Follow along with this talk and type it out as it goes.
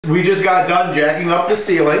We just got done jacking up the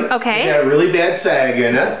ceiling. Okay. It had a really bad sag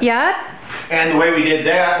in it. Yeah. And the way we did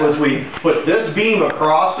that was we put this beam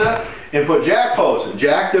across it and put jack posts and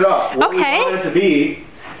jacked it up where we wanted it to be.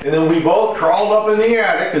 And then we both crawled up in the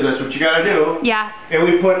attic, because that's what you got to do. Yeah.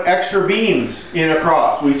 And we put extra beams in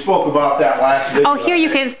across. We spoke about that last video. Oh, here you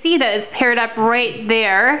can see that it's paired up right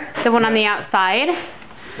there, the one on the outside.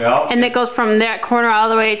 Yeah. And it goes from that corner all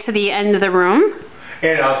the way to the end of the room.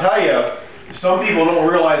 And I'll tell you, some people don't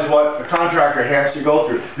realize what a contractor has to go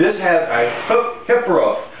through. This has a hip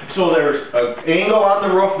roof. So there's an angle on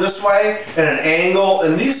the roof this way and an angle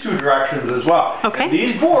in these two directions as well. Okay. And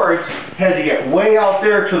these boards had to get way out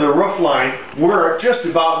there to the roof line where it just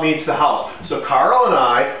about meets the house. So Carl and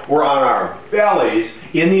I were on our bellies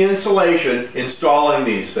in the insulation installing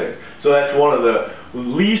these things. So that's one of the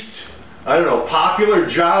least, I don't know, popular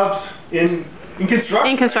jobs in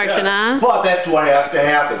construction. In construction, But that's what has to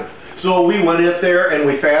happen. So we went in there and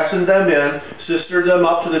we fastened them in, sistered them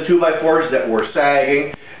up to the 2x4s that were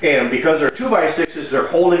sagging, and because they're 2x6s, they're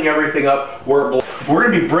holding everything up. We're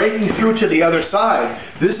going to be breaking through to the other side.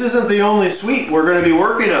 This isn't the only suite we're going to be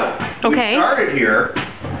working on. Okay. We started here,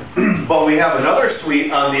 but we have another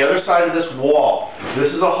suite on the other side of this wall.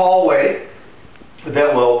 This is a hallway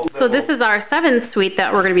that will... So this is our 7th suite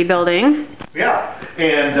that we're going to be building. Yeah,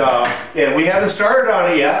 and we haven't started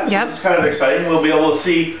on it yet, so it's kind of exciting. We'll be able to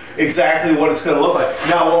see exactly what it's going to look like.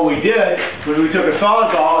 Now what we did was we took a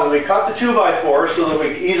Sawzall and we cut the 2x4s so that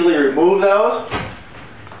we could easily remove those.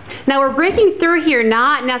 Now we're breaking through here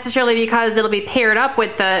not necessarily because it'll be paired up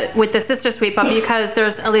with the sister suite, but because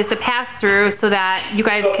there's at least a pass-through so that you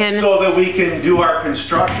guys can... So that we can do our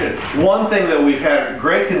construction. One thing that we've had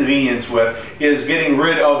great convenience with is getting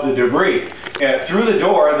rid of the debris. Through the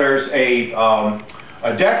door there's a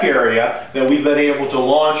deck area that we've been able to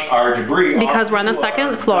launch our debris because we're on the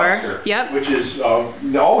 2nd floor. Yep. Which is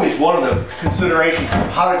always one of the considerations,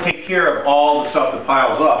 how to take care of all the stuff that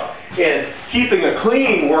piles up. And keeping a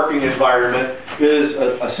clean working environment is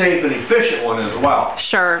a safe and efficient one as well.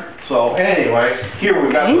 Sure. So anyway, here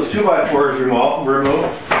we've got those 2x4s removed.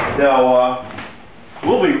 Now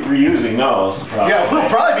we'll be reusing those. Probably. Yeah, we'll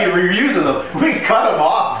probably be reusing them. We cut them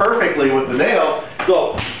off perfectly with the nails.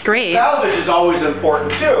 So great. Salvage is always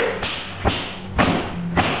important too.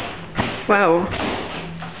 Wow.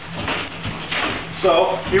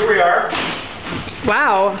 So here we are.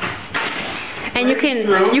 Wow. And you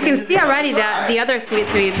can see already that the other suite's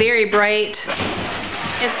going to be very bright.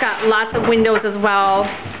 It's got lots of windows as well.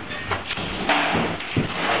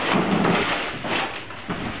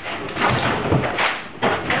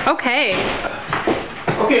 Okay.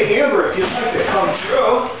 Okay, Amber, if you'd like to come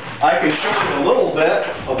through, I can show you a little bit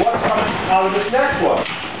of what's coming out of this next one.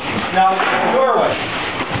 Now, the doorway.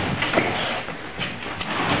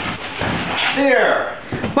 There.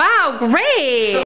 Wow, great!